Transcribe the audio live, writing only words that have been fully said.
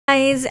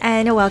Guys,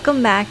 and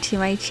welcome back to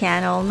my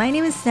channel. My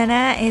name is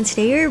Nenna, and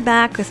today we're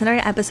back with another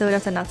episode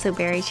of the Not So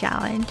Berry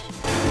Challenge.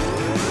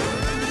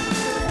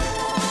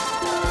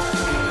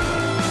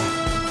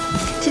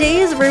 Today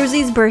is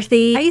Rosie's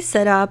birthday. I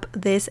set up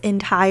this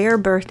entire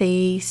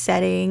birthday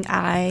setting.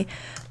 I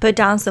put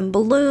down some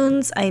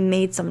balloons. I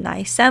made some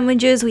nice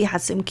sandwiches. We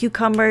had some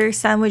cucumber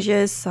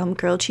sandwiches, some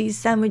grilled cheese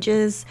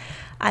sandwiches.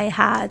 I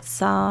had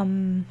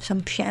some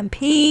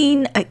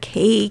champagne, a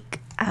cake,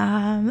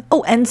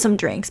 and some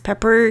drinks.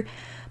 Pepper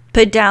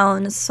put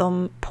down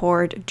some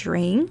poured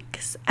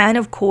drinks, and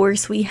of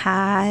course we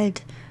had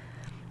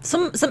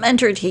some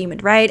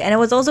entertainment, right? And I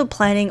was also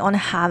planning on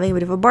having a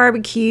bit of a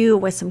barbecue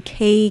with some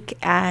cake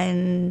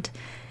and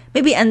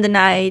maybe end the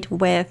night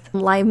with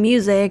live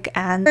music,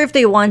 and if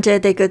they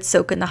wanted they could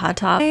soak in the hot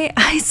tub.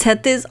 I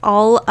set this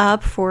all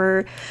up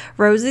for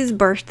Rosie's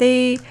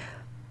birthday,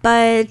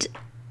 but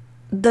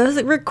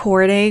the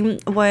recording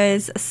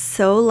was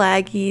so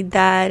laggy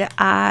that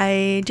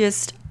I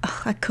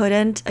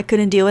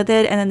couldn't deal with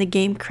it, and then the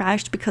game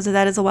crashed because of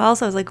that as well.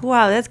 So I was like,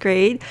 wow, that's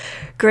great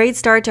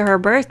start to her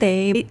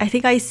birthday. I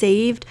think I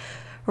saved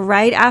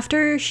right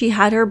after she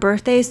had her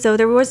birthday, so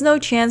there was no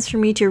chance for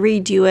me to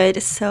redo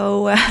it.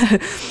 So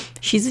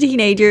she's a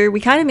teenager, we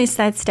kind of missed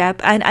that step,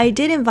 and I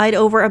did invite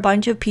over a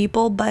bunch of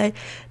people, but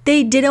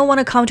they didn't want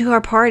to come to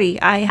our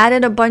party. I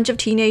added a bunch of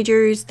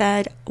teenagers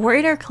that were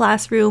in our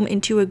classroom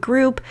into a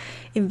group,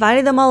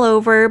 invited them all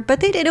over,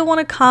 but they didn't want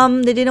to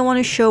come, they didn't want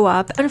to show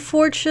up.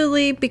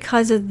 Unfortunately,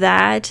 because of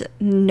that,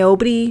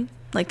 nobody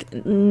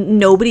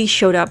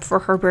showed up for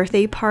her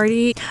birthday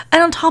party.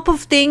 And on top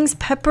of things,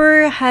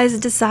 Pepper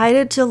has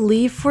decided to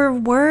leave for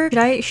work.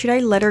 Should I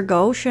let her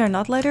go? Should I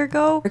not let her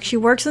go? She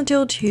works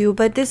until 2,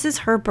 but this is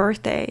her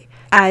birthday.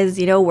 As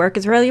you know, work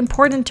is really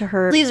important to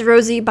her. Leaves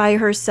Rosie by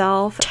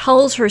herself,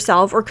 tells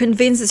herself or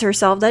convinces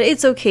herself that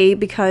it's okay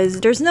because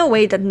there's no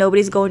way that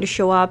nobody's going to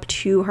show up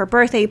to her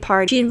birthday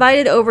party. She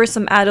invited over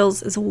some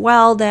adults as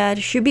well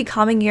that should be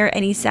coming here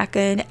any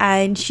second,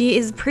 and she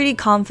is pretty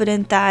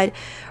confident that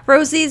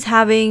Rosie's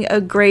having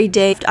a great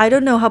day. I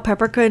don't know how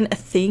Pepper can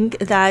think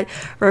that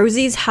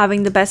Rosie's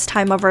having the best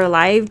time of her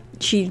life.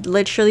 She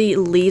literally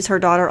leaves her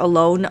daughter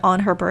alone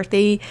on her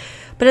birthday.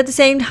 But at the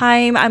same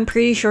time, I'm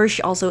pretty sure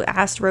she also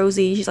asked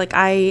Rosie. She's like,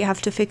 I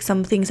have to fix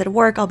some things at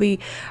work. I'll be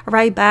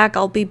right back.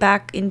 I'll be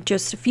back in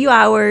just a few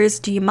hours.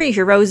 Do you mind? I'm pretty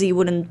sure Rosie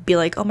wouldn't be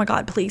like, oh my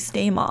god, please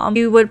stay, mom.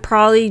 She would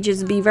probably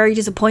just be very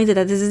disappointed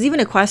that this is even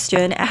a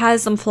question. It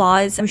has some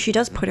flaws. I mean, she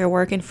does put her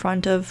work in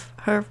front of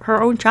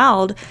her own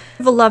child.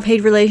 Have a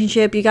love-hate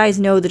relationship. You guys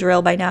know the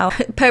drill by now.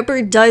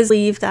 Pepper does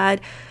believe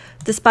that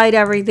despite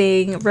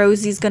everything,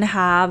 Rosie's gonna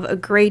have a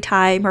great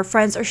time. Her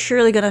friends are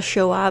surely gonna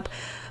show up.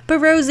 But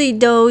Rosie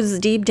knows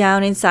deep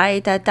down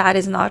inside that that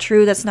is not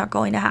true. That's not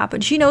going to happen.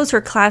 She knows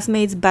her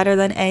classmates better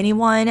than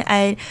anyone,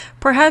 and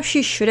perhaps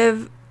she should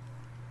have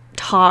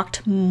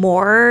talked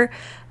more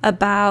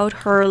about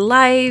her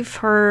life,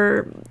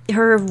 her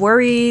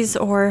worries,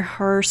 or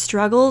her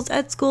struggles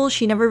at school.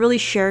 She never really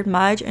shared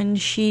much, and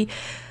she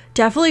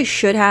definitely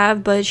should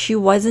have, but she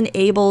wasn't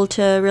able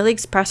to really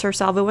express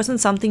herself. It wasn't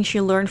something she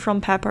learned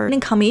from Pepper. It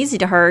didn't come easy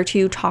to her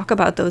to talk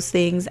about those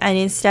things, and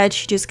instead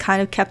she just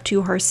kind of kept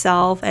to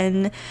herself.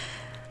 And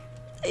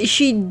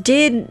she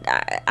did,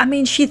 I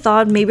mean, she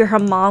thought maybe her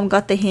mom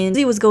got the hint.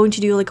 She was going to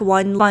do like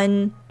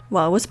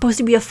well, it was supposed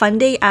to be a fun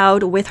day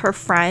out with her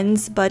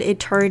friends, but it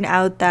turned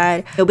out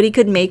that nobody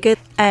could make it.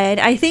 And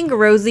I think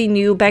Rosie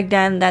knew back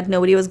then that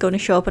nobody was going to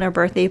show up on her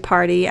birthday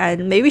party,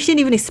 and maybe she didn't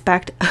even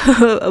expect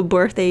a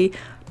birthday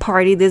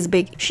party this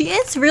big. She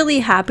is really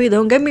happy,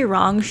 don't get me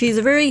wrong. She's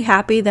very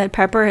happy that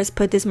Pepper has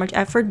put this much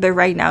effort, but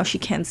right now she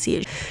can't see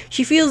it.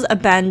 She feels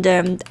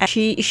abandoned, and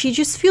she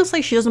just feels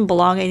like she doesn't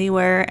belong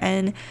anywhere,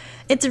 and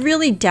it's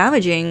really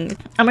damaging.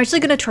 I'm actually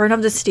gonna turn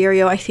off the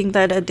stereo. I think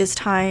that at this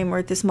time or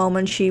at this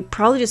moment she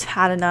probably just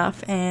had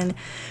enough, and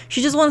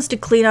she just wants to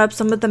clean up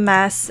some of the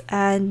mess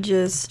and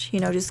just, you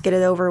know, just get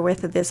it over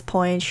with at this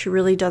point. She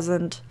really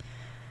doesn't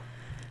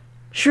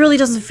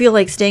feel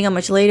like staying up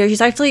much later. She's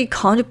actually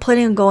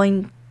contemplating on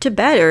going to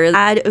bed or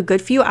had a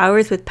good few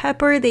hours with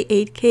Pepper. They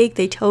ate cake,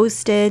 they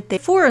toasted.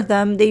 Four of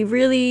them, they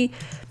really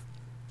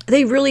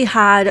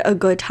had a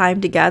good time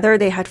together.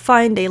 They had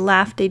fun, they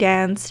laughed, they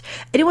danced,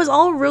 and it was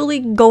all really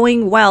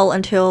going well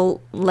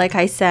until, like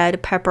I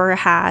said, Pepper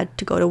had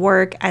to go to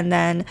work, and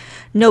then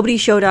nobody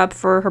showed up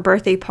for her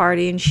birthday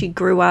party, and she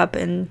grew up,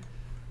 and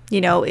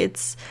you know,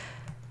 it's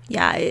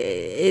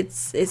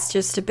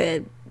just a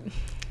bit,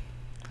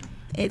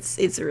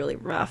 it's really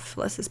rough.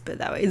 Let's just put it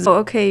that way. So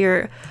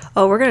okay,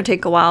 we're gonna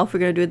take a while if we're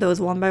gonna do those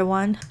one by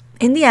one.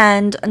 In the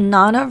end,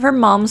 none of her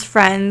mom's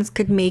friends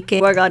could make it.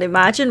 Oh my god,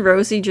 imagine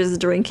Rosie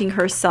just drinking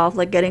herself,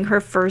 like getting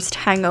her first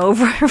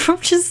hangover from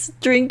just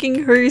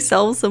drinking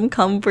herself some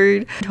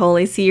comfort. I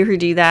totally see her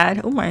do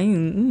that. Oh my.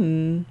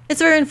 It's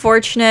very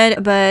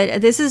unfortunate,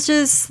 but this is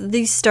just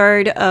the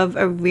start of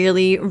a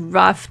really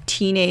rough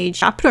teenage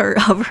chapter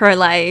of her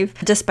life.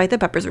 Despite that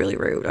Pepper's really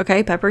rude,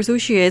 okay? Pepper's who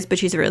she is, but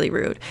she's really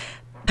rude.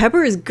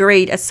 Pepper is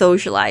great at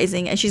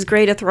socializing and she's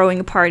great at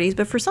throwing parties,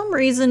 but for some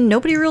reason,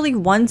 nobody really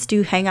wants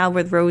to hang out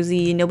with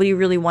Rosie. Nobody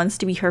really wants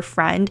to be her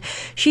friend.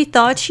 She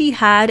thought she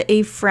had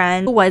a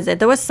friend. Who was it?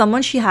 There was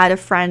someone she had a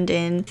friend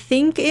in. I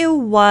think it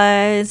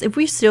was, if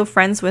we're still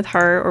friends with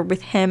her or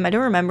with him, I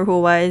don't remember who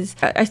it was.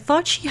 I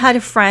thought she had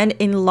a friend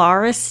in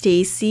Laura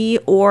Stacy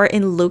or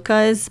in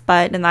Lucas,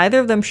 but neither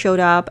of them showed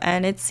up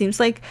and it seems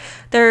like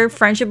their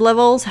friendship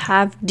levels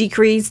have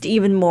decreased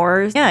even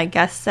more. Yeah, I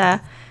guess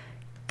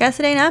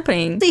it ain't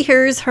happening. She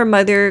hears her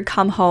mother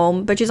come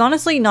home, but she's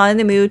honestly not in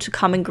the mood to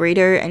come and greet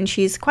her, and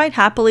she's quite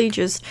happily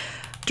just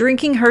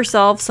drinking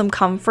herself some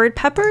comfort.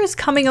 Pepper is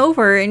coming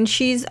over and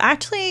she's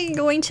actually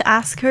going to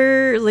ask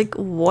her like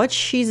what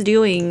she's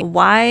doing,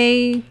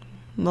 why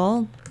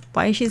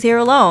she's here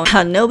alone.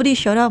 Nobody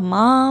showed up,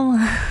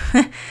 Mom.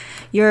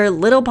 Your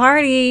little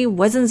party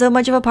wasn't so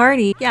much of a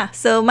party. Yeah,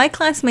 so my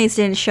classmates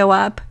didn't show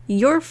up,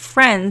 your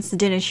friends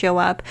didn't show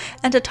up,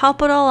 and to top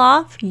it all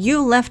off,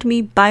 you left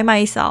me by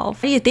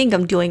myself. How do you think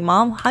I'm doing,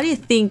 Mom? How do you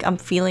think I'm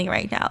feeling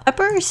right now?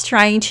 Pepper is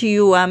trying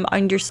to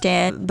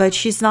understand, but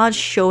she's not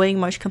showing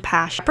much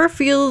compassion. Pepper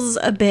feels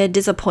a bit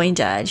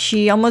disappointed.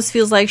 She almost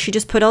feels like she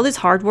just put all this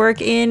hard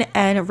work in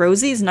and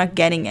Rosie's not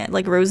getting it.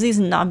 Like Rosie's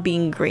not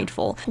being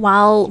grateful.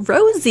 While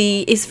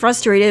Rosie is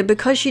frustrated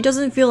because she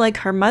doesn't feel like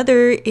her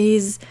mother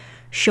is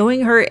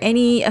showing her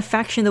any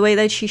affection the way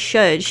that she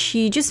should.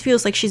 She just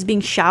feels like she's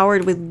being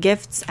showered with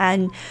gifts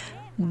and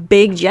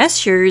big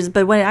gestures,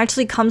 but when it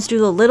actually comes to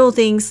the little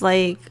things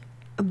like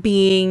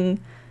being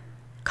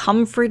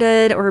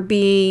comforted or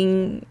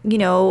being, you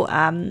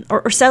know,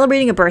 or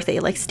celebrating a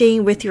birthday, like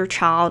staying with your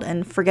child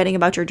and forgetting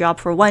about your job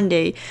for one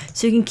day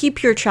so you can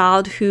keep your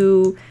child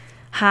who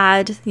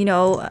had, you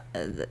know,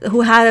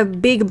 who had a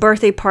big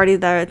birthday party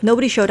that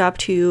nobody showed up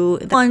to.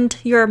 Want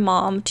your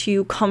mom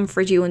to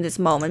comfort you in this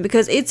moment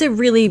because it's a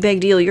really big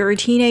deal. You're a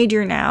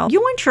teenager now.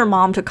 You want your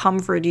mom to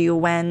comfort you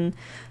when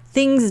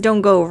things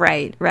don't go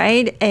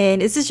right?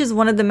 And this is just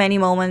one of the many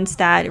moments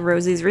that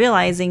Rosie's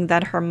realizing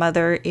that her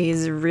mother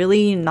is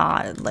really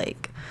not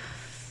like,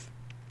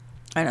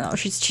 I don't know,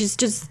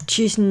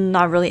 she's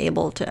not really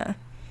able to.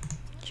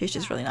 She's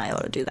just really not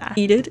able to do that.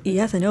 Heated?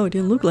 Yes, I know, it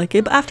didn't look like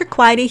it. But after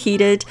quite a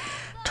heated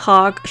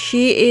talk,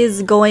 she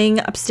is going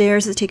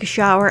upstairs to take a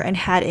shower and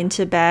head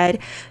into bed.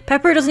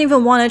 Pepper doesn't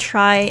even want to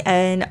try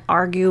and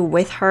argue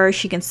with her.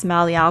 She can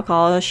smell the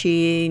alcohol.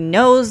 She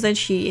knows that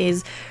she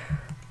is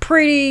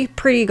pretty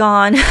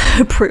gone.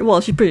 Well,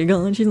 she's pretty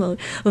gone. She's not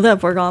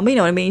that far gone, but you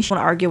know what I mean. She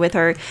won't argue with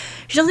her.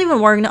 She doesn't even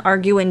want to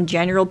argue in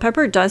general.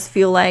 Pepper does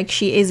feel like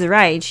she is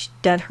right,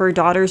 that her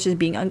daughter is just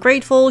being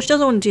ungrateful. She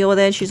doesn't want to deal with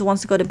it. She just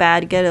wants to go to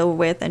bed, get it over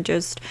with, and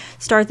just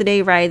start the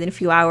day right in a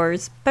few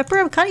hours. Pepper,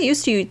 I'm kind of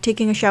used to you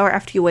taking a shower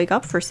after you wake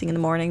up first thing in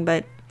the morning,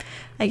 but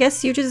I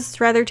guess you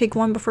just rather take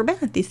one before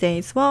bed these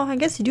days. Well, I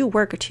guess you do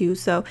work too,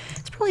 so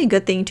it's probably a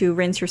good thing to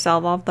rinse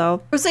yourself off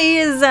though. Rosé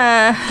is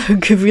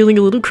feeling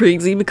a little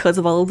crazy because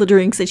of all of the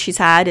drinks that she's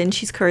had, and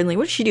she's currently,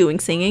 what is she doing?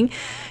 Singing.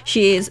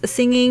 She is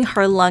singing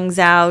her lungs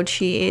out.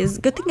 She is,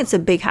 good thing it's a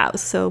big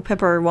house, so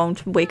Pepper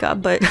won't wake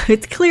up, but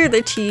it's clear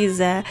that she's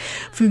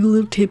feeling a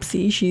little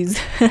tipsy. She's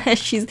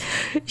she's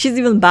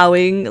even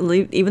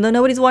bowing, even though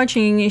nobody's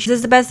watching. She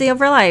says the best day of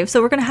her life.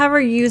 So we're gonna have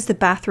her use the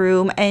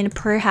bathroom, and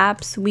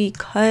perhaps we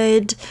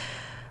could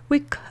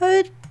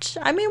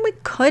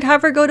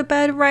have her go to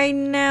bed right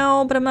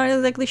now, but I'm not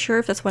exactly sure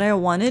if that's what I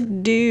want to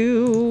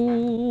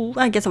do.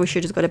 I guess we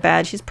should just go to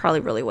bed. She's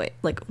probably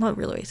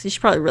she's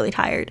probably really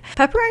tired.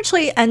 Pepper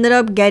actually ended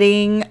up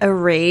getting a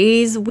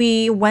raise.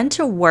 We went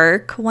to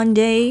work one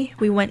day.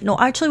 We went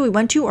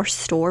to our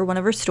store, one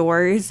of our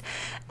stores,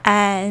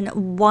 and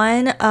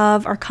one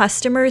of our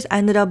customers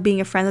ended up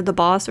being a friend of the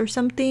boss or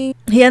something.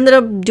 He ended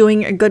up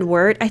doing a good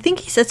word. I think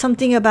he said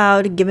something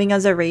about giving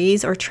us a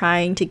raise or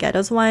trying to get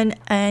us one,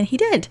 and he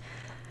did.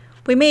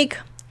 We make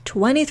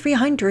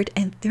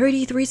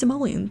 2,333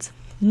 simoleons.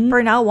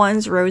 For now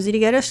wants Rosie to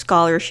get a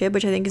scholarship,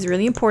 which I think is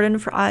really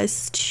important for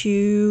us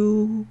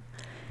to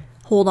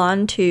hold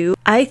on to.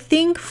 I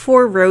think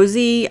for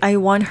Rosie, I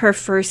want her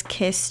first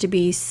kiss to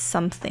be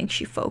something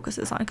she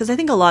focuses on, because I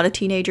think a lot of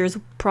teenagers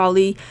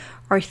probably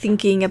are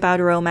thinking about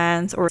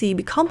romance or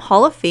become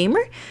Hall of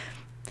Famer.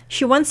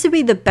 She wants to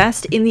be the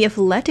best in the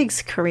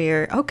athletics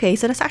career. Okay,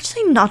 so that's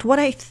actually not what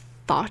I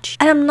thought.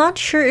 And I'm not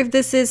sure if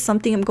this is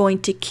something I'm going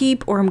to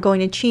keep or I'm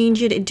going to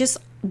change it. It just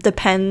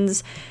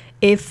depends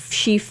if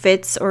she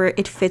fits or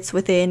it fits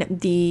within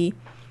the,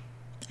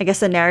 I guess,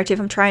 the narrative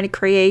I'm trying to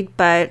create.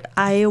 But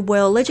I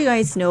will let you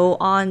guys know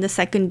on the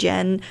second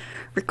gen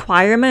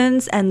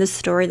requirements and the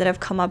story that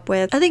I've come up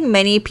with. I think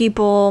many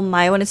people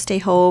might want to stay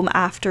home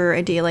after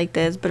a day like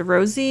this, but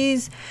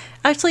Rosie's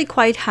actually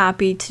quite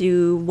happy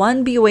to,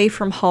 one, be away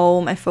from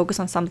home and focus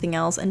on something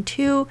else, and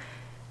two,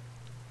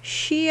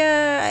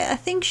 I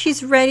think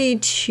she's ready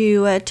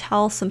to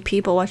tell some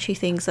people what she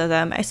thinks of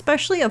them,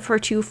 especially of her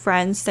two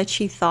friends that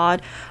she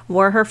thought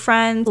were her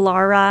friends,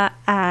 Laura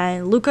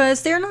and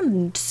Lucas. They're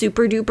not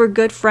super duper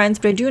good friends,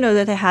 but I do know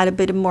that they had a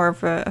bit more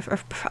of a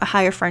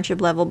higher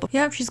friendship level. But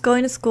yeah, she's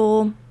going to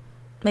school.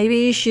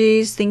 Maybe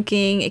she's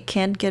thinking it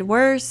can't get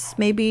worse.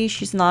 Maybe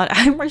she's not.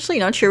 I'm actually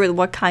not sure with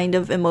what kind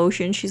of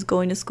emotion she's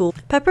going to school.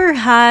 Pepper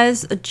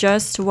has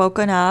just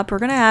woken up. We're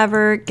gonna have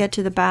her get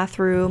to the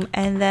bathroom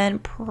and then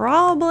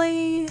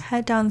probably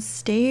head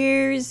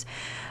downstairs.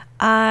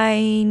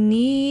 I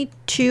need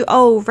to,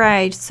 oh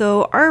right,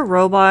 so our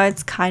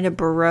robots kind of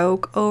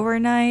broke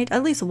overnight.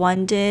 At least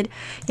one did.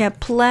 Yeah,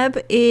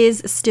 Pleb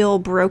is still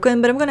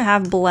broken, but I'm gonna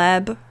have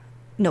Bleb.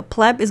 No,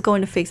 Pleb is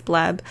going to fix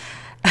Bleb.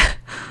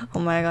 Oh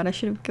my god, I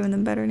should have given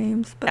them better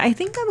names. But I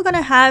think I'm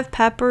gonna have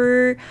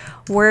Pepper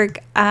work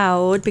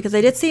out because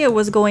I did say I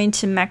was going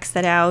to max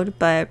that out,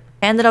 but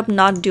I ended up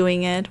not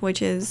doing it,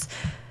 which is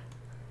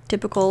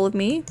typical of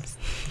me.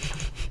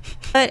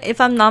 But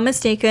if I'm not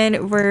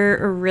mistaken,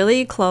 we're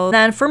really close.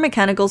 And for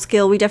mechanical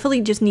skill, we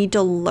definitely just need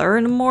to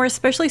learn more,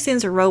 especially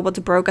since robots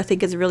broke. I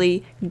think it's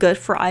really good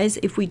for us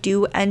if we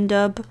do end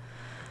up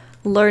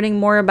learning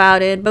more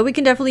about it. But we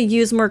can definitely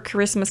use more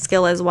charisma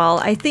skill as well.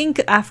 I think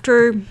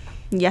after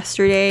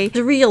yesterday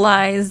to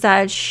realize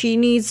that she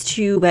needs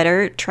to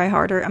better try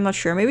harder. I'm not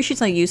sure, maybe she's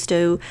not used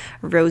to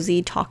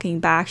Rosie talking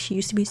back. She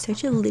used to be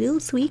such a little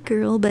sweet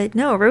girl, but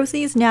no,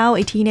 Rosie is now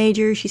a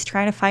teenager. She's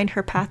trying to find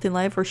her path in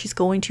life, or she's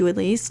going to at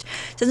least.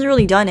 She hasn't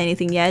really done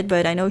anything yet,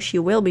 but I know she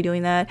will be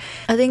doing that.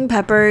 I think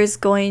Pepper is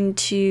going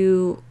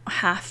to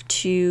have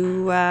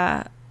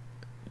to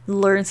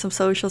learn some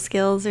social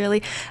skills,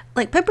 really.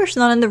 Like, Pepper's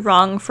not in the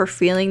wrong for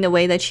feeling the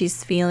way that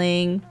she's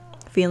feeling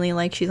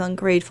like she's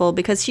ungrateful,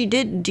 because she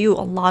did do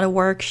a lot of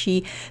work.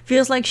 She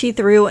feels like she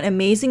threw an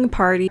amazing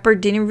party,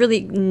 but didn't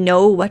really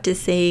know what to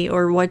say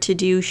or what to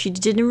do. She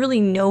didn't really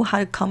know how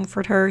to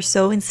comfort her,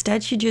 so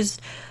instead she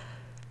just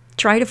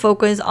tried to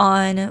focus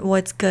on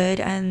what's good,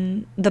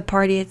 and the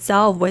party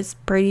itself was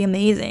pretty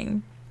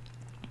amazing.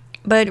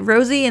 But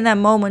Rosie in that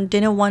moment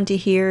didn't want to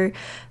hear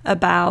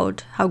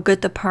about how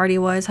good the party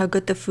was, how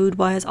good the food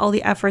was, all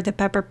the effort that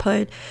Pepper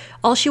put.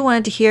 All she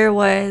wanted to hear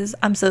was,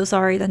 I'm so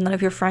sorry that none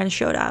of your friends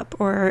showed up,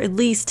 or at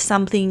least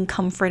something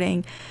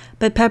comforting.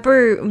 But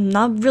Pepper,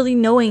 not really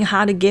knowing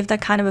how to give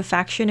that kind of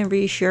affection and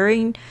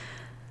reassuring,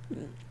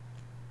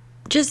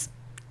 just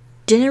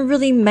didn't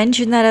really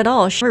mention that at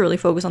all. She didn't really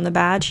focus on the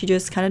bad. She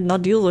just kind of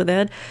not deal with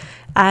it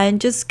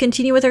and just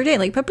continue with her day.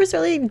 Like, Pepper's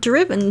really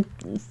driven.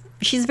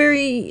 She's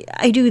very,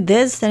 I do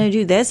this, then I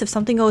do this. If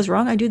something goes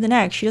wrong, I do the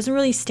next. She doesn't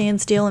really stand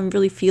still and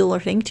really feel or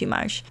think too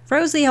much.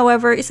 Rosie,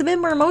 however, is a bit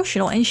more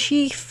emotional, and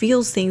she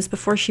feels things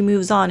before she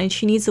moves on, and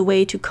she needs a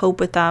way to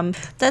cope with them.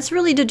 That's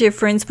really the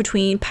difference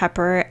between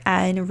Pepper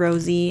and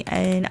Rosie,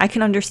 and I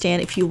can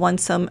understand if you want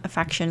some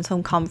affection,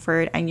 some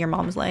comfort, and your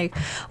mom's like,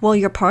 well,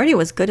 your party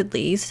was good at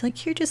least.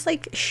 Like, you're just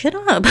like, shut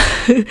up.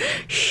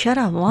 Shut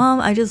up, mom.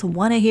 I just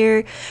want to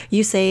hear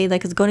you say,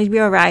 like, it's going to be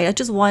alright. I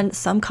just want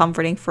some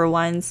comforting for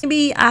once.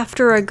 Maybe after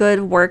a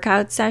good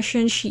workout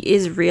session, she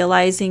is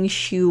realizing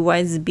she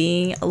was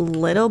being a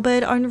little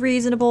bit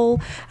unreasonable,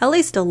 at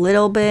least a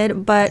little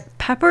bit. But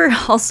Pepper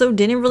also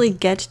didn't really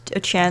get a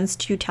chance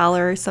to tell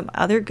her some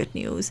other good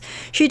news.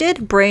 She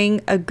did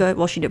bring a good,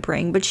 well, she did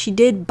bring, but she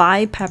did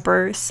buy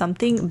Pepper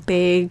something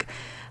big.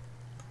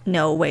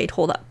 No, wait,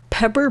 hold up.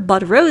 Pepper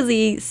bought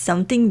Rosie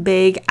something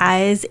big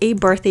as a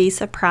birthday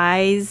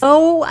surprise.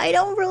 Oh, I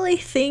don't really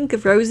think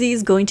Rosie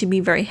is going to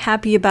be very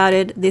happy about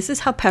it. This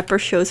is how Pepper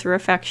shows her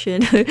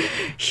affection.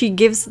 She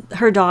gives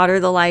her daughter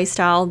the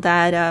lifestyle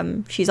that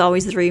she's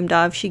always dreamed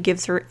of. She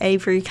gives her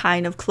every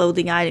kind of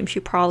clothing item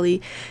she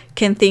probably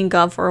can think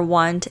of or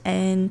want,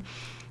 and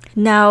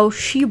now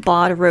she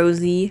bought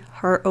Rosie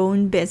her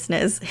own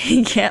business.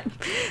 Yeah,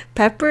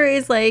 Pepper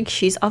is like,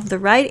 she's of the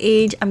right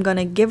age. I'm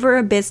gonna give her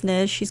a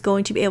business. She's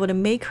going to be able to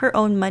make her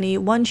own money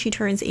once she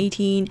turns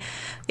 18.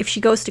 If she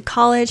goes to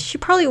college, she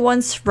probably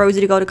wants Rosie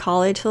to go to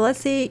college. So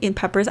let's say in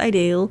Pepper's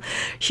ideal,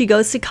 she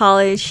goes to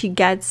college, she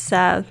gets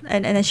and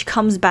then she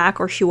comes back,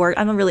 or she works.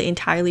 I'm not really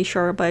entirely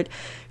sure, but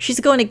she's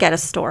going to get a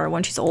store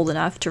when she's old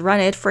enough to run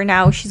it. For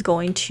now, she's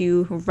going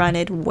to run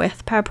it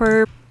with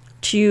Pepper,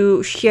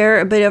 to share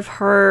a bit of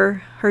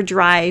her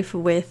drive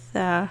with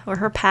or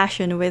her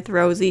passion with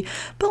Rosie.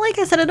 But like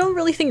I said, I don't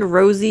really think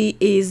Rosie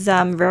is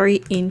very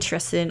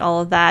interested in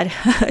all of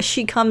that.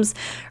 She comes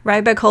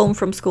right back home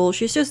from school.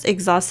 She's just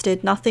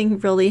exhausted. Nothing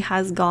really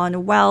has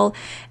gone well,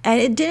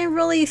 and it didn't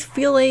really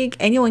feel like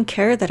anyone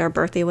cared that her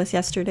birthday was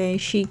yesterday.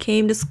 She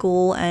came to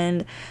school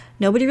and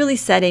nobody really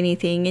said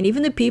anything, and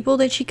even the people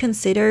that she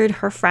considered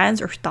her friends,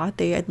 or thought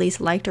they at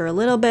least liked her a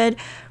little bit,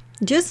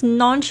 just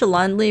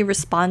nonchalantly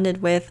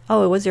responded with,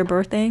 oh, it was your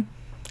birthday?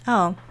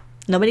 Oh,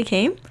 nobody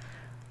came?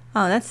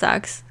 Oh, that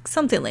sucks.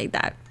 Something like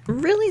that.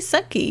 Really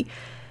sucky.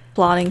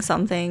 Plotting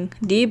something.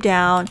 Deep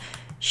down,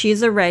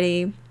 she's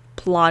already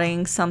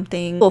plotting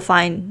something.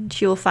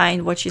 She will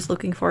find what she's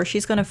looking for.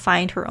 She's going to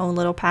find her own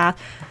little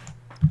path.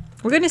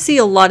 We're going to see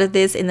a lot of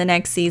this in the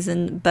next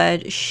season,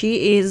 but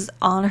she is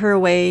on her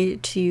way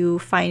to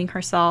finding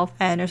herself,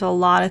 and there's a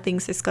lot of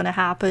things that's going to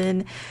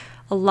happen.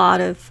 a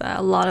lot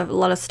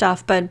of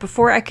stuff. But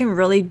before I can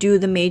really do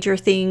the major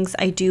things,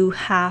 I do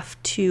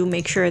have to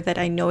make sure that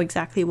I know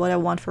exactly what I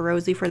want for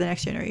Rosie for the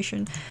next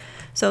generation.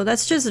 So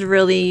that's just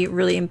really,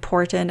 really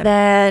important.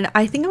 Then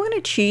I think I'm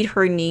gonna cheat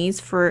her needs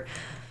for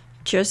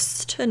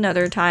just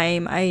another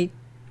time. I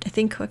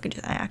think I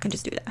can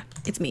just do that.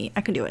 It's me.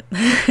 I can do it.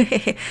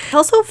 I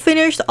also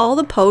finished all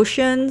the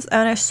potions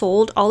and I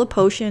sold all the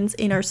potions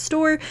in our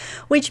store,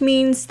 which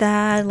means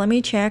that, let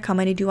me check, how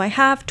many do I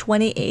have?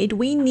 28.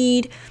 We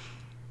need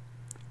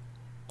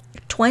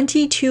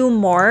 22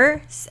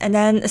 more and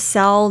then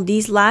sell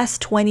these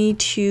last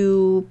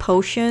 22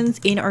 potions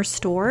in our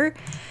store.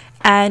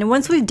 And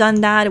once we've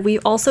done that, we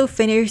also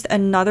finished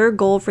another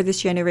goal for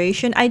this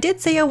generation. I did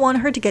say I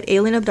want her to get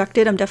alien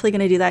abducted. I'm definitely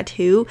going to do that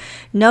too.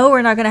 No,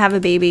 we're not going to have a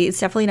baby. It's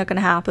definitely not going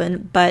to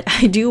happen. But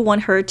I do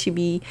want her to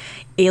be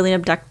alien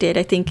abducted.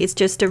 I think it's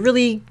just a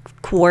really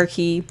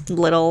quirky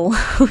little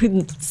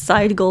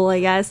side goal,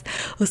 I guess.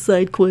 A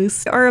side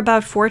quest. We are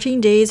about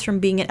 14 days from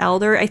being an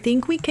elder. I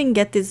think we can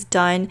get this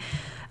done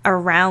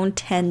around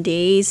 10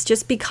 days,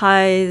 just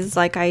because,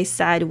 like I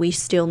said, we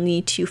still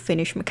need to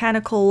finish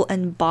mechanical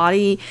and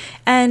body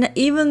and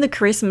even the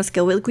charisma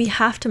skill. We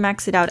have to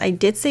max it out. I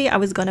did say I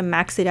was gonna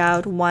max it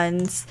out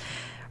once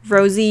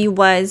Rosie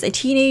was a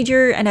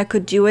teenager and I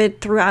could do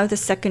it throughout the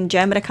second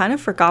gen, but I kind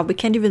of forgot we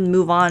can't even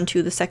move on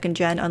to the second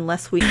gen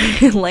unless we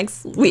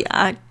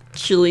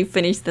actually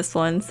finish this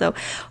one. So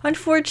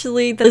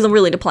unfortunately that isn't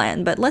really the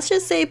plan. But let's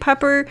just say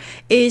Pepper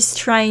is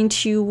trying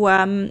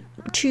to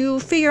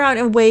figure out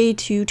a way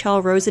to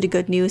tell Rosie the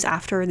good news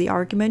after the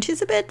argument.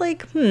 She's a bit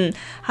like,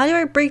 how do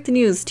I break the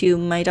news to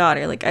my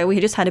daughter? Like, we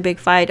just had a big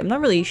fight. I'm not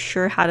really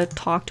sure how to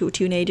talk to a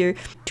teenager.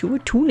 A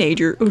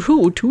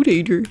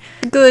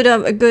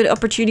good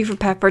opportunity for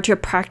Pepper to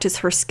practice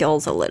her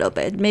skills a little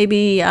bit.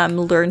 Maybe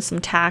learn some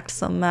tact,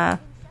 some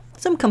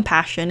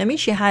compassion. I mean,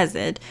 she has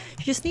it.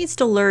 She just needs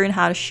to learn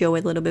how to show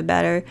it a little bit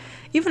better.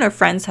 Even her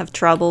friends have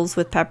troubles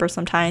with Pepper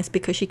sometimes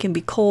because she can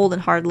be cold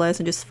and heartless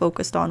and just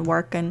focused on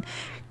work and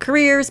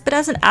careers. But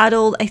as an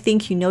adult, I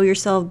think you know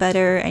yourself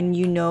better and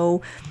you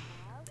know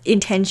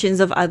intentions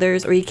of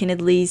others, or you can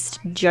at least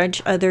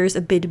judge others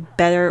a bit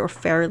better or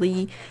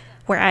fairly.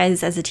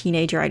 Whereas as a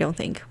teenager, I don't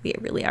think we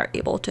really are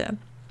able to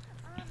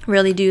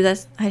really do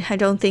this. I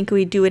don't think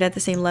we do it at the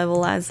same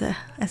level as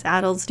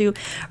adults do.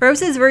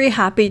 Rose is very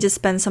happy to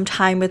spend some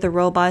time with the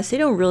robots. They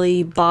don't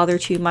really bother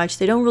too much.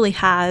 They don't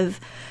have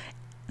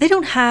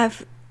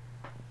the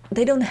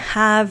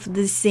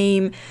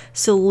same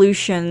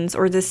solutions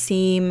or the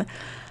same,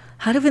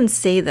 how do I even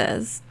say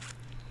this?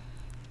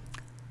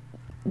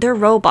 They're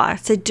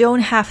robots. They don't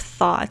have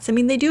thoughts. I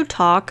mean, they do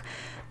talk.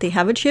 They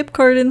have a chip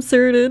card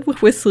inserted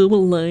with some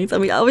lines. I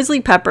mean,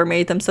 obviously Pepper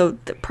made them, so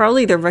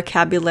probably their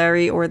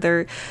vocabulary or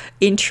their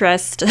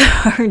interest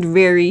aren't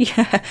very...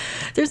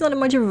 there's not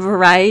much of a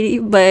variety,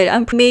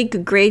 but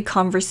make great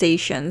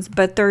conversations,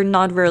 but they're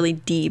not really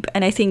deep.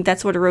 And I think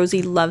that's what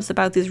Rosie loves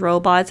about these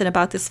robots and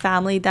about this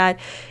family, that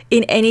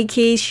in any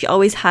case, she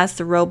always has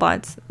the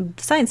robots.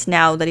 Besides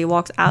now that he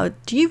walks out,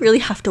 do you really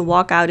have to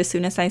walk out as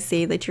soon as I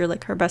say that you're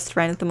like her best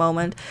friend at the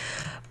moment?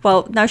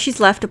 Well, now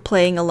she's left to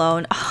playing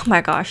alone. Oh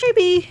my gosh,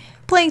 maybe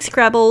playing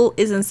Scrabble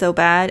isn't so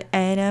bad,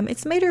 and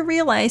it's made her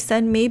realize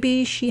that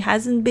maybe she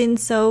hasn't been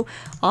so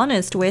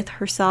honest with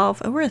herself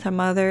or with her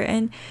mother,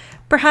 and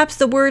perhaps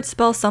the word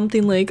spells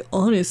something like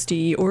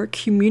honesty or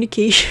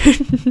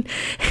communication.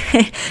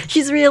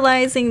 She's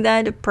realizing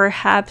that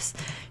perhaps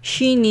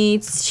she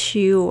needs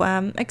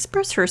to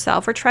express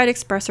herself, or try to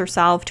express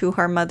herself to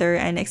her mother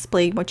and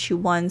explain what she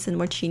wants and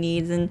what she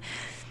needs, and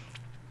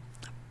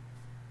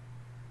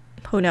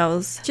who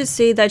knows? Just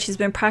say that she's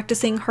been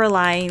practicing her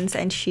lines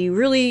and she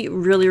really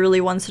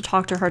wants to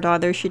talk to her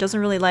daughter. She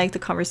doesn't really like the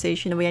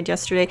conversation we had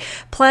yesterday.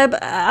 Pleb,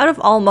 out of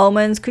all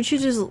moments, could you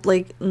just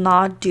like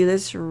not do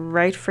this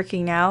right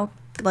freaking now?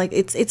 Like,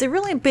 it's a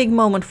really big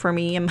moment for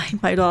me and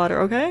my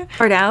daughter, okay?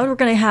 Start out, we're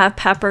gonna have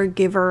Pepper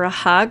give her a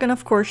hug, and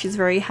of course she's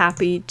very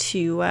happy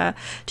to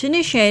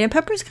initiate. And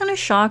Pepper's kind of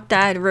shocked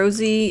that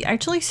Rosie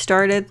actually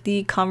started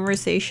the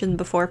conversation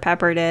before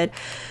Pepper did.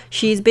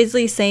 She's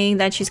basically saying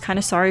that she's kind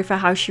of sorry for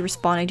how she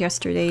responded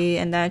yesterday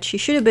and that she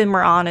should have been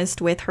more honest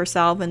with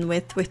herself and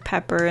with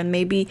Pepper, and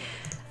maybe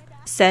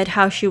said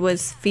how she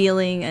was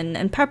feeling.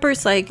 And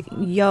Pepper's like,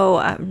 yo,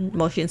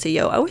 well, she didn't say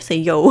yo, I always say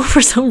yo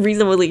for some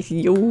reason, at least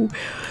yo.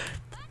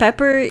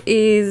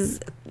 Pepper's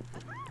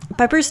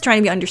trying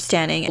to be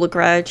understanding. No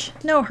grudge,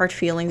 no hard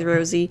feelings,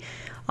 Rosie.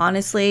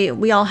 Honestly,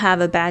 we all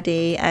have a bad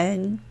day,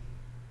 and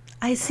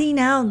I see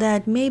now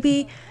that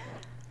maybe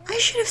I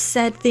should have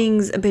said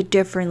things a bit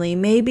differently.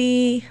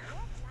 Maybe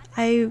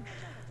I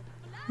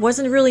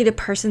wasn't really the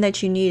person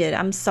that you needed.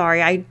 I'm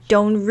sorry. I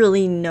don't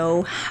really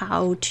know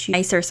how to be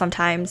nicer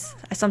sometimes.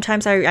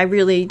 Sometimes I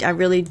really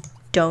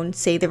don't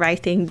say the right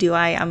thing, do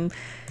I? I'm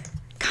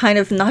kind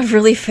of not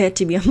really fit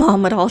to be a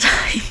mom at all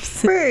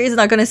times. Pepper is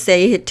not gonna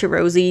say to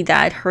Rosie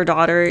that her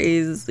daughter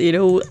is, you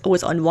know,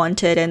 was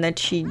unwanted and that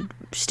she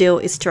still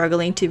is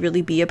struggling to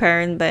really be a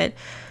parent, but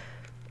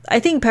I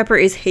think Pepper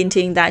is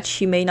hinting that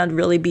she may not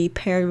really be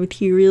parent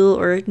material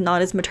or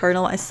not as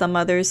maternal as some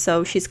others,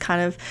 so she's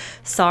kind of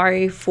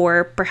sorry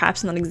for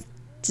perhaps not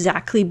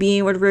exactly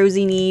being what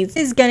Rosie needs.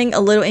 She's getting a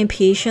little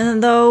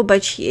impatient though,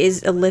 but she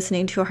is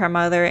listening to her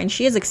mother, and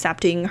she is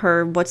accepting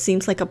her what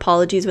seems like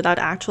apologies without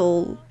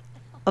actual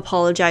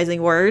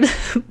apologizing word.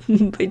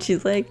 But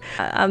she's like,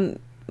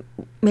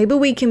 maybe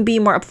we can be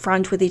more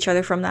upfront with each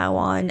other from now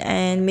on,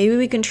 and maybe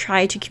we can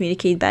try to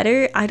communicate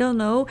better. I don't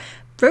know.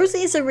 Rosie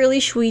is a really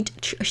sweet,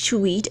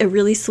 a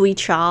really sweet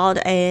child,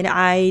 and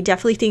I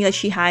definitely think that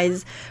she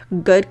has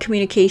good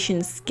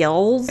communication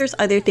skills. There's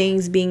other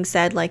things being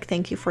said like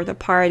thank you for the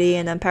party,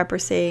 and then Pepper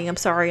saying I'm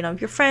sorry none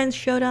of your friends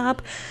showed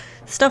up.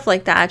 Stuff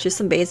like that, just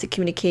some basic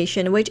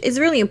communication, which is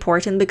really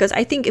important, because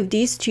I think if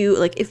these two,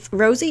 like if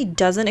Rosie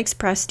doesn't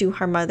express to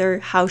her mother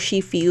how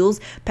she feels,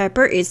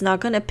 Pepper is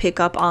not going to pick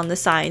up on the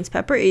signs.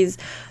 Pepper is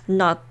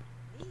not,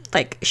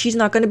 like, she's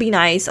not going to be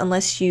nice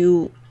unless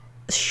you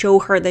show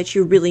her that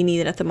you really need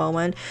it at the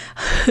moment.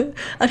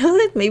 I know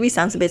that maybe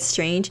sounds a bit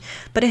strange,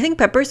 but I think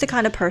Pepper's the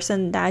kind of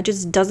person that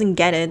just doesn't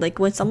get it. Like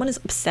when someone is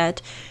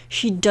upset,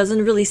 she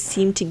doesn't really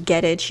seem to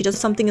get it. She does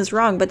something is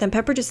wrong, but then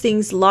Pepper just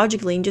thinks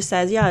logically and just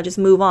says, yeah, just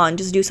move on,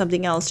 just do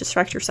something else,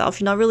 distract yourself.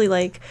 She's not really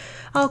like,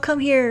 oh, come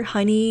here,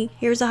 honey,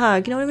 here's a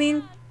hug. You know what I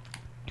mean?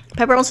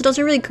 Pepper also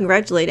doesn't really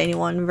congratulate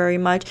anyone very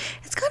much.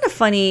 It's kind of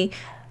funny.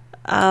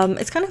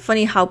 It's kind of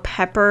funny how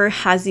Pepper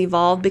has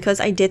evolved, because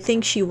I did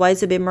think she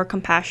was a bit more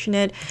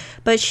compassionate,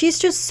 but she's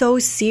just so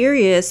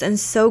serious and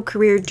so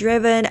career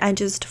driven and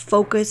just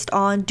focused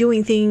on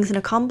doing things and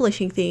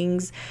accomplishing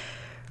things.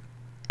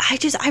 I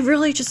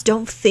really just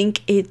don't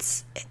think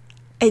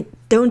I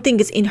don't think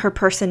it's in her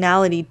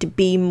personality to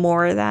be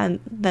more than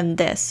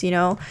this, you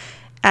know?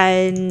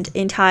 And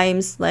in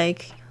times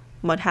like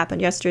what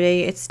happened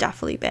yesterday, it's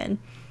definitely been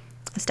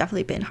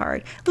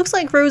hard. Looks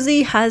like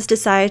Rosie has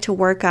decided to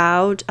work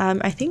out.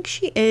 I think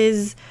she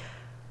is,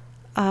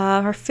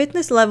 her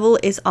fitness level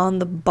is on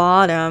the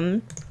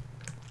bottom,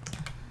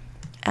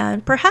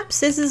 and perhaps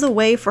this is a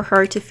way for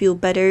her to feel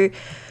better.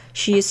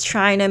 She is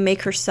trying to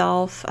make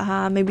herself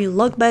maybe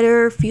look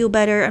better, feel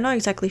better. I'm not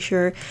exactly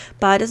sure,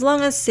 but as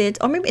long as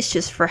or maybe it's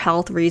just for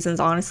health reasons,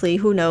 honestly,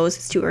 who knows,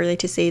 it's too early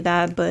to say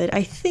that. But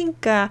I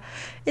think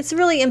it's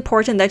really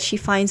important that she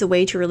finds a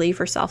way to relieve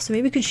herself. So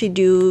maybe she can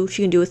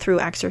do it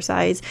through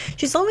exercise.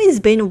 She's always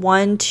been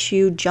one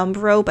to jump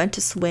rope and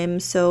to swim,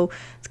 so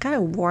it's kind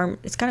of warm,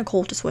 it's kind of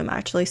cold to swim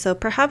actually, so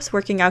perhaps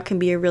working out can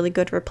be a really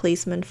good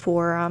replacement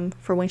for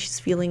when she's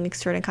feeling a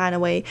certain kind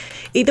of way.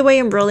 Either way,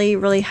 I'm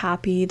really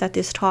happy that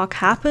this talk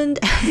happened.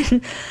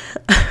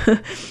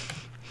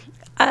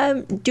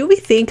 Do we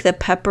think that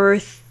Pepper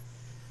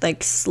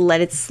like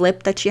let it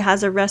slip that she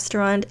has a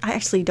restaurant? I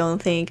actually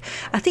don't think.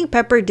 I think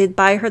Pepper did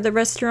buy her the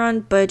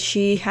restaurant, but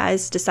she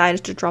has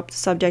decided to drop the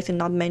subject and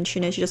not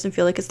mention it. She doesn't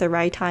feel like it's the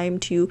right time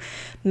to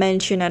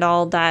mention at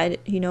all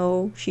that, you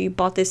know, she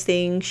bought this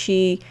thing.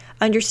 She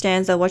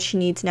understands that what she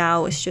needs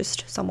now is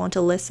just someone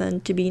to listen,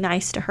 to be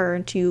nice to her,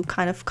 and to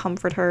kind of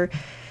comfort her.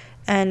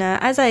 And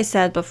as I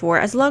said before,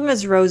 as long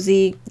as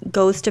Rosie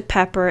goes to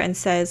Pepper and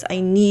says, I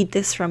need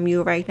this from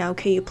you right now,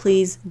 can you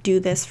please do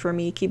this for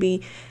me? Can you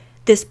be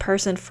this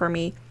person for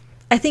me?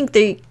 I think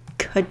they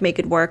could make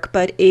it work.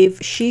 But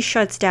if she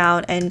shuts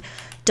down and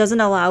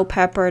doesn't allow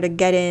Pepper to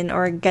get in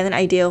or get an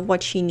idea of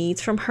what she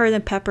needs from her,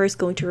 then Pepper is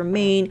going to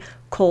remain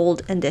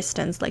cold and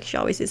distant like she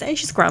always is, and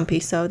she's grumpy,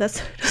 so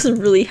that doesn't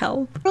really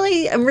help.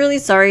 I'm really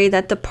sorry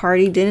that the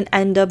party didn't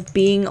end up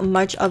being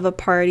much of a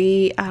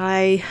party.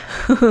 I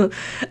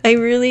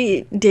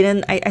really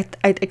didn't. I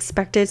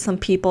expected some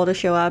people to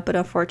show up, but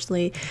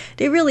unfortunately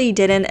they really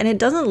didn't, and it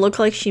doesn't look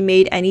like she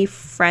made any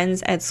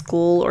friends at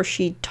school or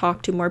she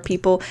talked to more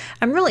people.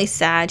 I'm really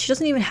sad. She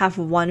doesn't even have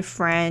one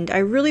friend. I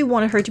really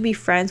wanted her to be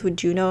friends with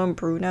Juno and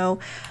Bruno.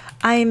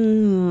 I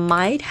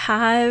might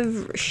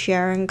have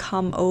Sharon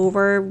come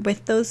over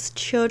with those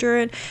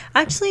children.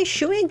 Actually,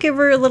 should we give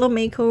her a little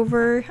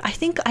makeover? I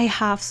think I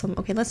have some.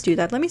 Okay, let's do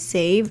that. Let me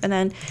save, and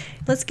then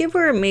let's give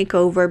her a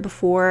makeover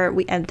before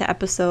we end the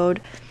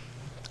episode.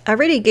 I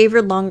already gave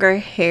her longer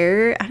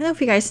hair. I don't know if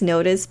you guys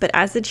noticed, but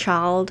as a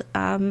child,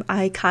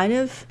 I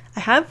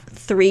have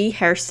 3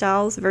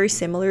 hairstyles, very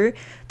similar.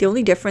 The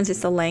only difference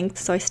is the length.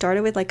 So I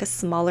started with like a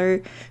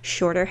smaller,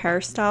 shorter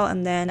hairstyle,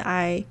 and then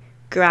I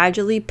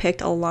gradually picked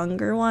a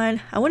longer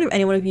one. I wonder if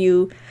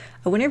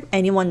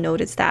anyone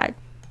noticed that.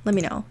 Let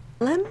me know.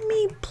 Let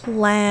me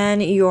plan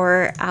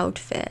your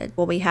outfit.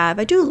 What we have.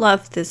 I do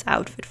love this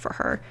outfit for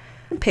her.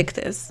 Pick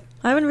this.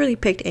 I haven't really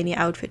picked any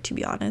outfit, to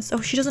be honest.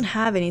 Oh, she doesn't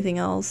have anything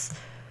else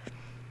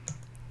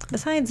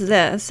besides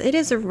this. It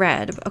is a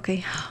red.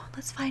 Okay,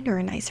 let's find her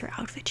a nicer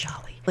outfit,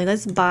 shall we?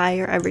 Let's buy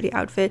her everyday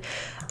outfit.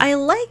 I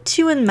like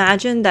to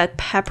imagine that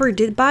Pepper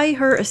did buy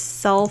her a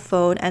cell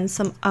phone and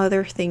some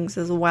other things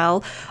as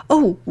well.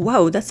 Oh,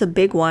 whoa, that's a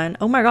big one.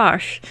 Oh my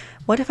gosh.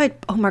 What if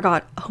oh my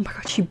god,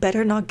 she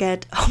better not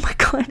get, oh my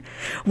god.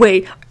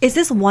 Wait, is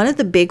this one of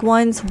the big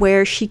ones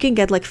where she can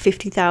get like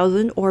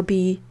 50,000 or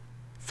be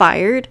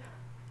fired?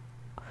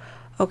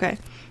 Okay.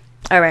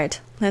 All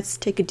right. Let's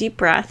take a deep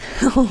breath.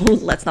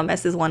 Let's not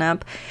mess this one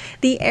up.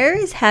 The air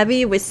is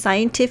heavy with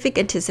scientific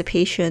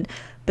anticipation,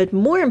 but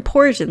more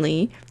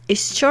importantly,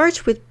 is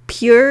charged with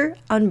pure,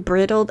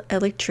 unbridled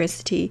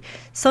electricity.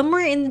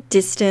 Somewhere in the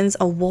distance,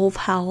 a wolf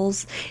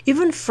howls.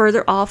 Even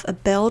further off, a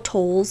bell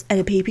tolls and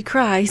a baby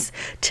cries.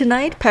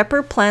 Tonight,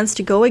 Pepper plans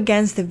to go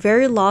against the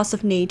very laws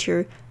of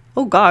nature.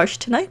 Oh gosh,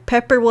 tonight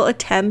Pepper will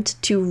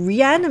attempt to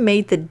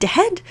reanimate the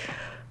dead?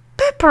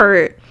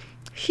 Pepper!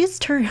 She's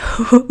trying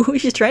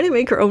to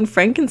make her own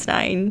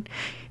Frankenstein.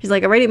 She's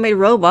like, I already made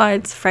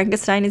robots.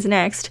 Frankenstein is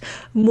next.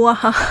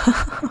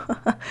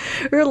 Mwahaha.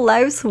 Her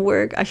life's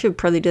work, I should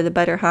probably do that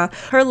better, huh?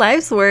 Her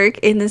life's work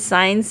in the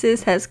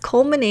sciences has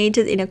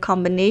culminated in a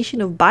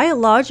combination of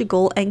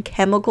biological and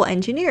chemical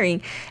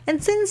engineering.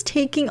 And since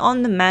taking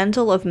on the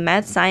mantle of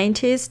mad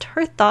scientist,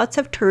 her thoughts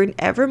have turned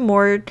ever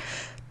more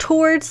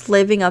towards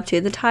living up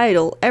to the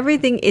title.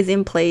 Everything is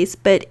in place,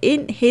 but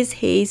in his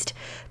haste,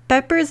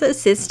 Pepper's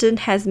assistant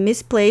has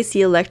misplaced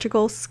the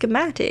electrical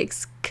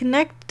schematics.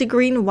 Connect the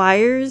green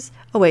wires.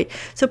 Oh wait,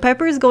 so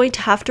Pepper is going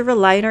to have to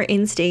rely on her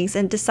instincts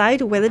and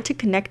decide whether to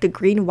connect the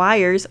green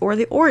wires or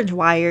the orange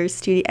wires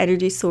to the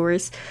energy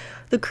source.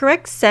 The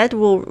correct set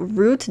will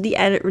route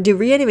the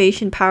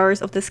reanimation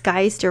powers of the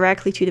skies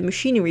directly to the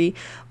machinery,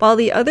 while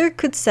the other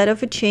could set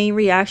off a chain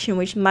reaction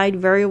which might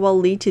very well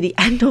lead to the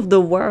end of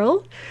the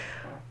world.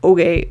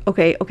 Okay,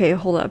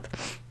 hold up.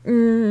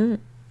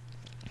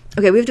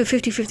 Okay, we have the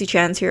 50-50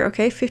 chance here,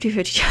 okay?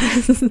 50-50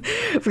 chance.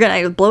 We're gonna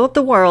either blow up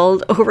the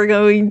world, or we're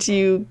going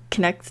to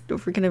connect, or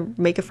we're gonna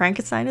make a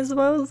Frankenstein, I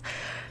suppose.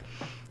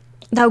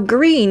 Now,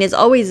 green is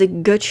always a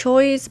good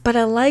choice, but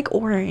I like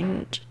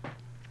orange.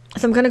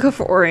 So I'm gonna go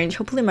for orange.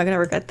 Hopefully I'm not gonna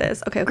regret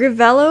this. Okay,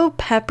 Grivello,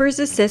 Pepper's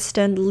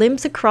assistant,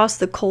 limps across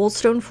the cold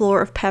stone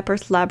floor of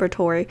Pepper's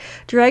laboratory,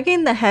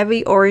 dragging the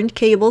heavy orange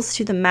cables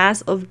to the mass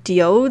of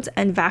diodes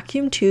and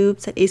vacuum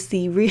tubes that is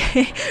the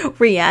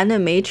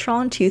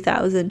Reanimatron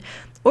 2000.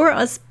 Or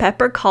as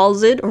Pepper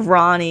calls it,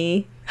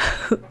 Ronnie.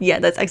 Yeah,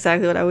 that's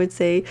exactly what I would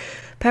say.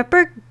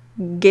 Pepper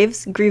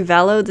gives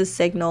Grivello the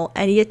signal,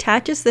 and he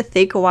attaches the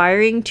thick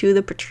wiring to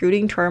the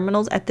protruding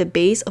terminals at the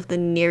base of the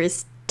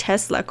nearest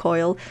Tesla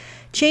coil.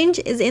 Change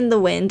is in the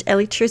wind,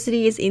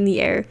 electricity is in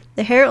the air.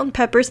 The hair on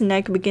Pepper's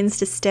neck begins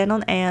to stand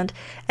on end,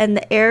 and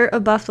the air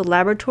above the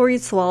laboratory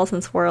swells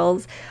and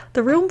swirls.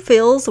 The room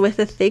fills with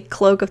the thick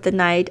cloak of the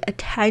night, a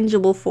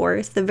tangible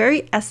force. The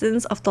very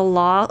essence of the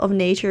law of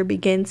nature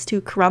begins to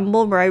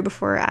crumble right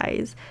before our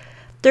eyes.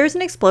 There's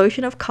an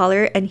explosion of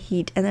color and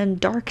heat, and then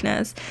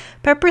darkness.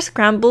 Pepper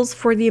scrambles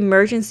for the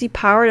emergency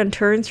power and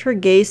turns her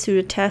gaze to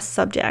the test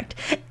subject.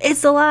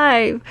 It's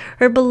alive!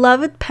 Her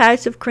beloved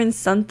patch of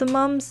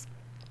chrysanthemums,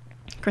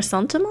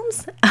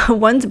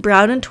 once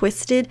brown and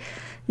twisted,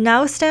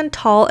 now stand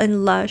tall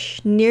and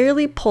lush,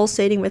 nearly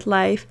pulsating with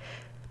life.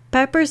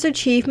 Pepper's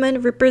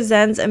achievement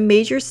represents a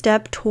major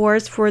step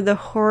towards for the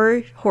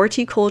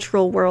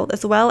horticultural world,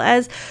 as well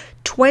as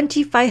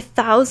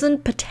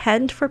 25,000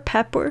 patent for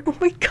Pepper. Oh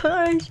my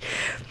gosh.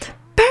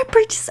 Pepper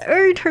just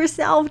earned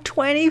herself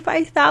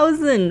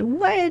 25,000.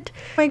 What? Oh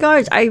my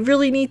gosh, I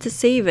really need to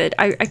save it.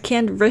 I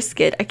can't risk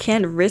it. I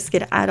can't risk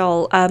it at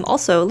all.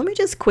 Also, let me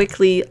just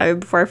quickly,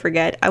 before I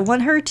forget, I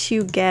want her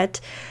to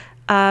get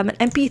an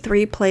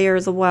MP3 player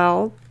as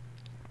well.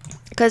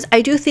 Because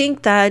I do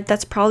think that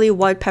that's probably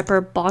what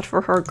Pepper bought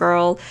for her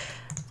girl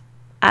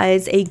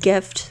as a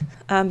gift,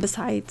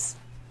 besides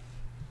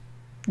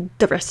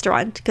the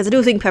restaurant, because I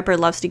do think Pepper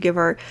loves to give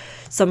her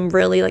some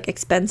really like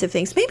expensive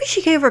things. Maybe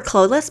she gave her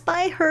clothes. Let's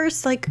buy her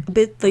like a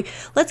bit, like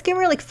let's give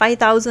her like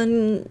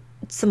 5,000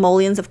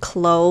 simoleons of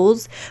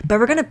clothes, but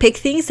we're gonna pick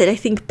things that I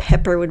think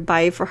Pepper would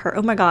buy for her.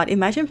 Oh my god,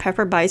 imagine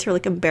Pepper buys her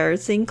like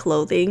embarrassing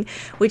clothing,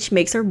 which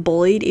makes her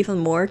bullied even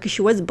more, because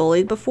she was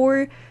bullied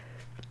before.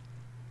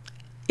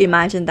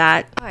 Imagine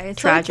that. Tragic.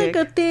 So it's a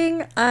good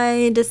thing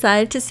I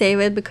decided to save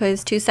it,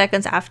 because 2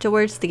 seconds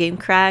afterwards the game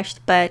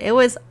crashed, but it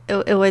was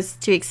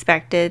to be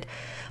expected.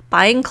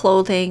 Buying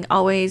clothing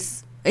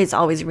is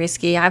always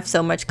risky. I have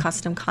so much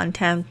custom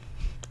content.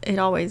 It's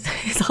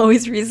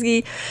always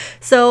risky.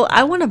 So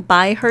I want to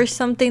buy her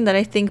something that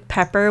I think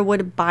Pepper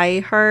would buy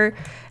her.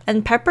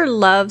 And Pepper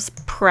loves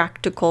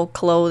practical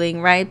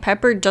clothing, right?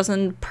 Pepper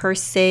doesn't per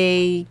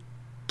se,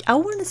 I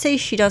wouldn't say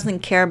she doesn't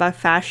care about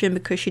fashion,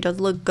 because she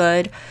does look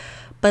good.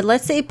 But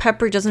let's say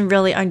Pepper doesn't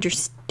really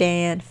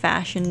understand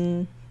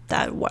fashion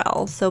that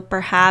well. So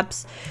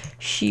perhaps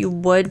she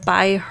would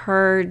buy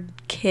her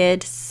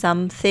kid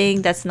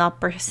something that's not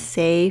per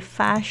se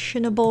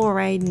fashionable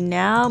right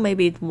now.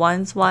 Maybe it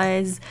once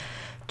was.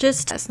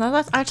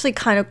 That's actually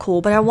kind of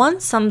cool. But I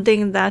want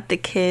something that the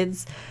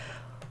kids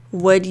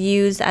would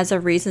use as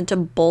a reason to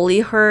bully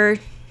her.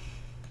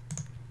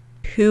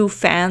 Too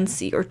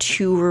fancy or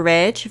too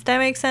rich, if that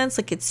makes sense.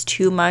 Like it's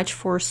too much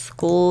for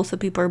school, so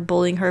people are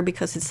bullying her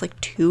because it's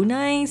like too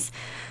nice.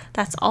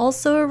 That's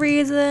also a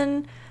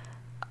reason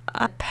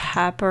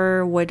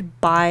Pepper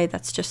would buy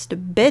that's just a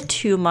bit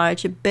too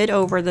much, a bit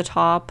over the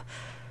top.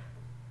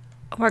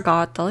 Oh my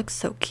god, that looks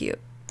so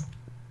cute.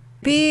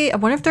 I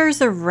wonder if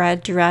there's a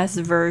red dress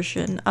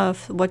version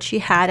of what she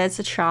had as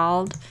a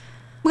child.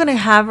 I'm gonna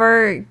have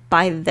her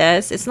buy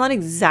this. It's not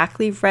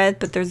exactly red,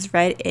 but there's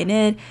red in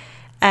it.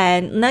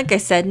 And like I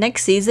said,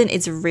 next season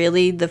it's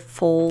really the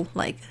full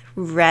like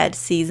red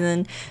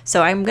season.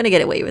 So I'm gonna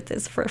get away with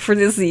this for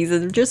this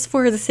season, just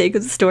for the sake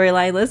of the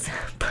storyline. Let's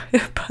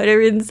put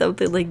her in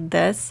something like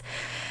this.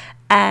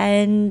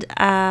 And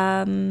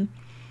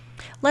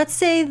let's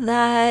say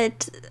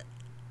that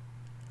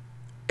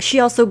she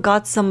also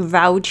got some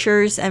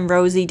vouchers and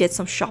Rosie did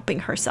some shopping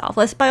herself.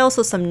 Let's buy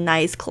also some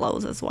nice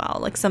clothes as well.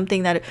 Like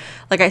something that,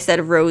 like I said,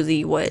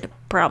 Rosie would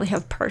probably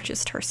have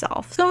purchased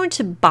herself. So I'm going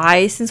to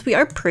buy, since we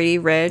are pretty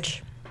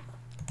rich,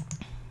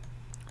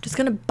 I'm just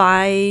going to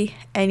buy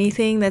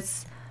anything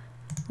that's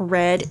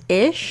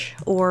red-ish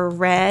or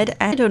red.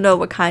 I don't know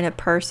what kind of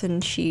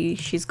person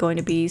she's going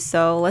to be.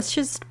 So let's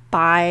just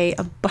buy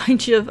a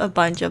bunch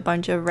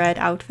of red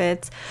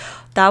outfits.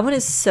 That one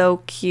is so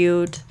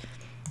cute.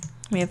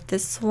 We have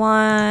this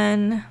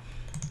one.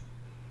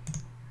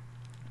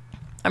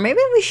 Or maybe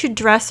we should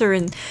dress her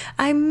in.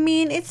 I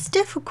mean, it's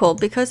difficult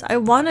because I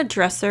want to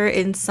dress her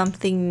in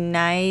something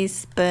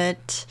nice,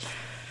 but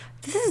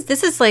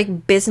this is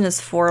like business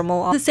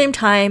formal. At the same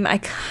time, I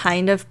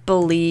kind of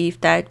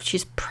believe that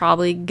she's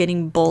probably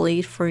getting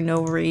bullied for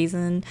no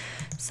reason.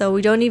 So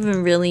we don't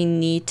even really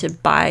need to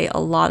buy a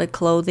lot of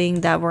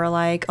clothing that we're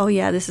like, oh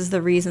yeah, this is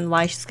the reason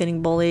why she's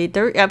getting bullied.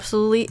 There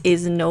absolutely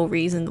is no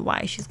reason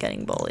why she's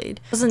getting bullied.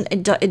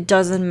 It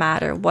doesn't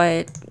matter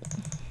what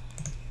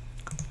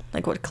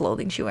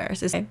clothing she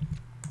wears.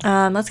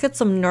 Let's get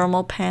some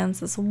normal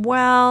pants as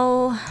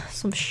well.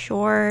 Some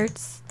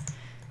shorts.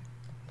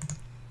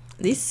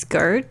 These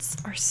skirts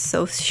are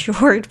so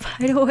short,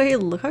 by the way.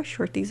 Look how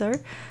short these are.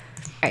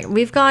 All right,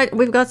 we've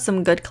got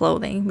some good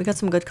clothing. We got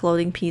some good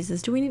clothing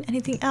pieces. Do we need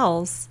anything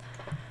else?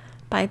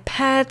 Buy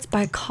pets,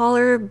 buy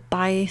collar,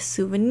 buy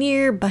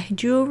souvenir, buy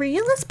jewelry.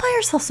 Yeah, let's buy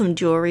ourselves some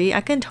jewelry.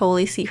 I can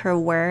totally see her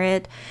wear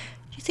it.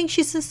 Do you think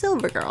she's a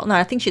silver girl? No,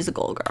 I think she's a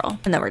gold girl.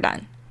 And then we're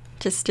done.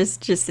 Just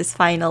this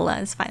final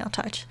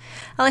touch.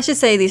 And let's just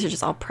say these are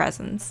just all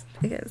presents,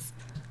 because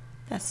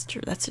that's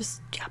true. That's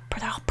just, yeah,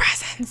 they're all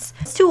presents.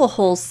 Let's do a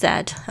whole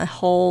set, a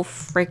whole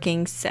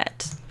freaking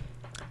set.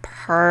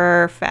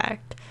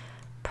 Perfect.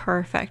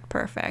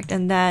 Perfect.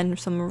 And then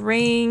some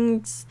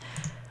rings.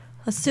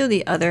 Let's do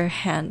the other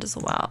hand as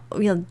well.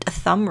 We have a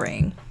thumb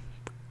ring.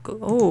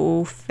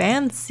 Oh,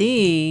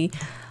 fancy.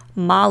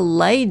 My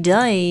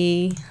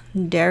lady.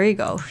 There you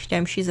go.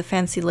 Damn, she's a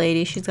fancy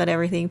lady. She's got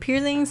everything.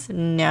 Piercings?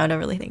 No, I don't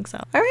really think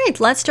so. All right,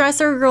 let's dress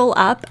our girl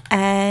up.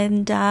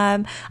 And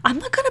I'm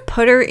not gonna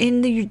put her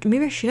in the,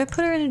 maybe should I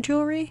put her in the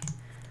jewelry?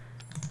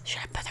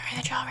 Should I put her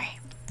in the jewelry?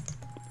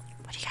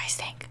 What do you guys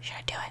think? Should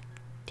I do it?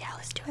 Yeah,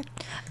 let's do it.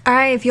 All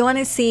right, if you want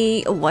to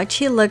see what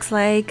she looks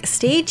like,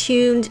 stay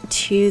tuned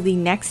to the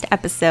next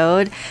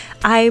episode.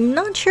 I'm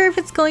not sure if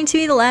it's going to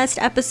be the last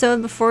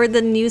episode before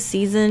the new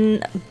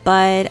season,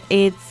 but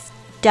it's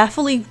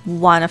definitely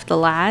one of the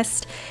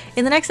last.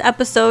 In the next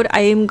episode,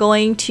 I am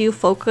going to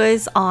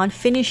focus on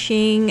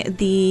finishing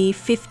the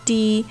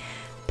 50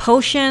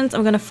 potions.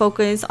 I'm going to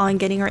focus on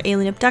getting our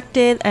alien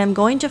abducted, and I'm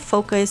going to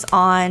focus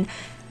on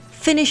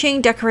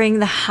finishing decorating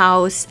the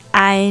house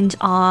and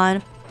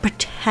on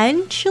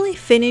potentially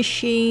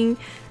finishing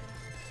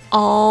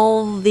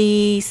all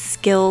the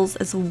skills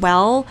as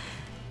well.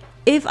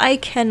 If I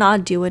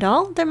cannot do it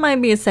all, there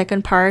might be a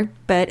second part,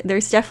 but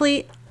there's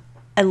definitely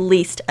at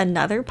least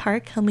another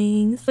part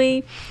coming.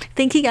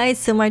 Thank you guys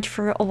so much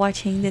for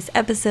watching this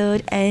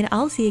episode, and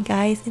I'll see you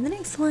guys in the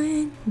next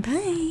one.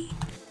 Bye.